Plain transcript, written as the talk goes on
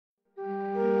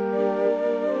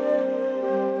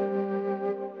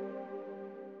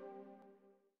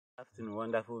afternoon,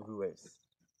 wonderful viewers.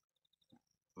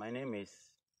 My name is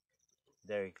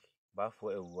Derek Bafo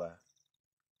Ewua,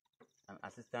 an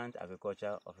Assistant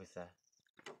Agriculture Officer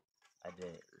at the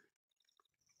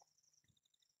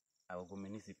Awogo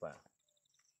Municipal.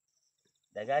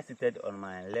 The guy seated on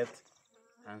my left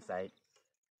hand side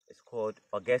is called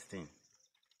Augustine.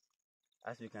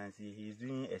 As you can see, he is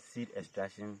doing a seed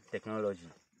extraction technology.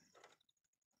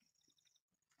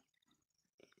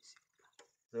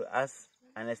 So as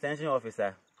an extension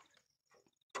officer,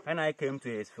 when I came to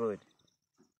his field,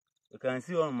 you can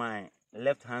see on my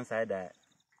left hand side that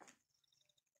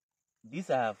these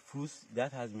are fruits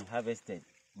that has been harvested,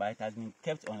 but it has been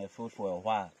kept on the field for a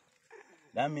while.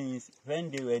 That means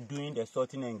when they were doing the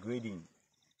sorting and grading,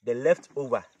 the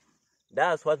leftover,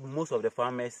 that's what most of the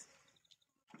farmers,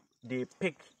 they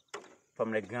pick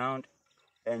from the ground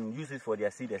and use it for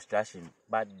their seed extraction.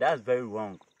 But that's very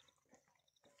wrong.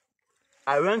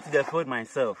 I went to the field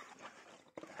myself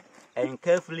and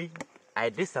carefully I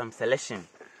did some selection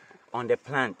on the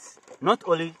plants. Not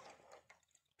only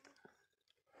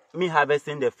me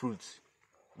harvesting the fruits,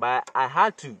 but I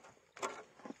had to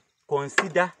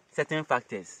consider certain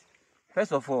factors.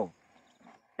 First of all,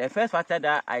 the first factor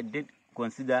that I did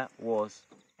consider was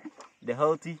the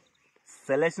healthy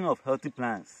selection of healthy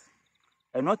plants.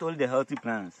 And not only the healthy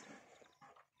plants,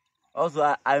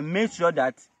 also I made sure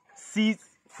that seeds,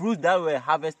 fruits that were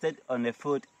harvested on the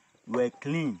field were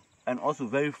clean and also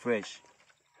very fresh.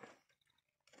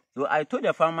 So I told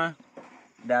the farmer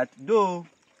that though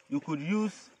you could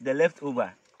use the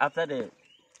leftover after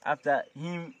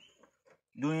him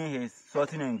doing his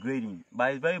sorting and grading,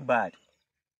 but it's very bad.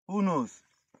 Who knows?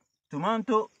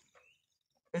 Tomato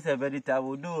is a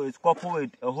vegetable, though it's coupled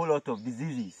with a whole lot of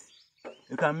diseases.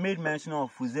 You can make mention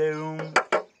of fusarium,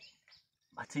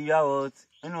 bacteria rot,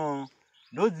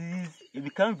 those diseases, it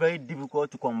becomes very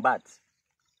difficult to combat,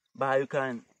 but you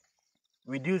can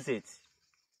reduce it.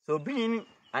 So being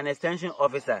an extension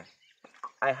officer,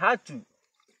 I had to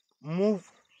move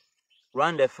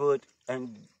around the field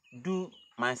and do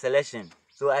my selection.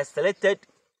 So I selected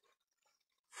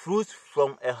fruits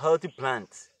from a healthy plant.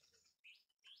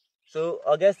 So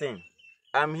Augustine,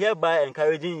 I'm hereby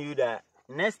encouraging you that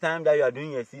next time that you are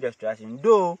doing your seed extraction,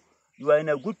 though you are in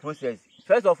a good process,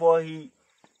 first of all,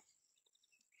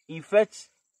 he fetched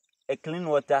a clean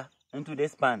water into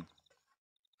this pan.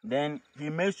 Then he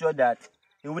made sure that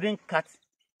he wouldn't cut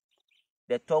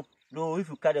the top. Though if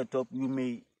you cut the top, you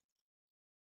may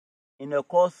in the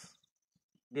course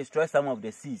destroy some of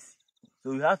the seeds.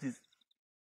 So you have to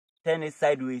turn it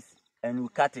sideways and you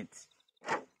cut it.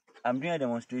 I'm doing a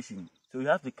demonstration. So you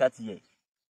have to cut here.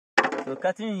 So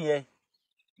cutting here,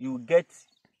 you get,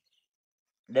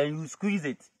 then you squeeze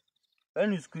it.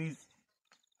 When you squeeze,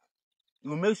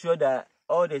 you make sure that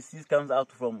all the seeds comes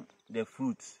out from the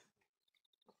fruits.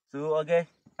 So okay,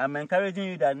 I'm encouraging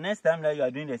you that next time that you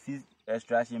are doing the seed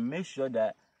extraction, make sure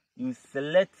that you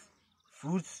select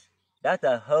fruits that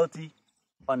are healthy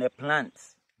on a plant.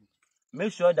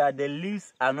 Make sure that the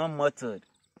leaves are not mottled.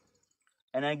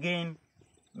 And again,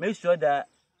 make sure that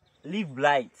leaf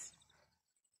blight.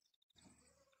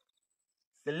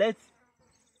 Select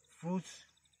fruits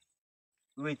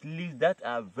with leaves that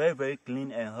are very, very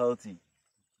clean and healthy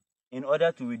in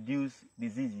order to reduce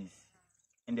diseases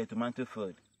in the tomato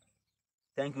field.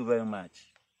 Thank you very much.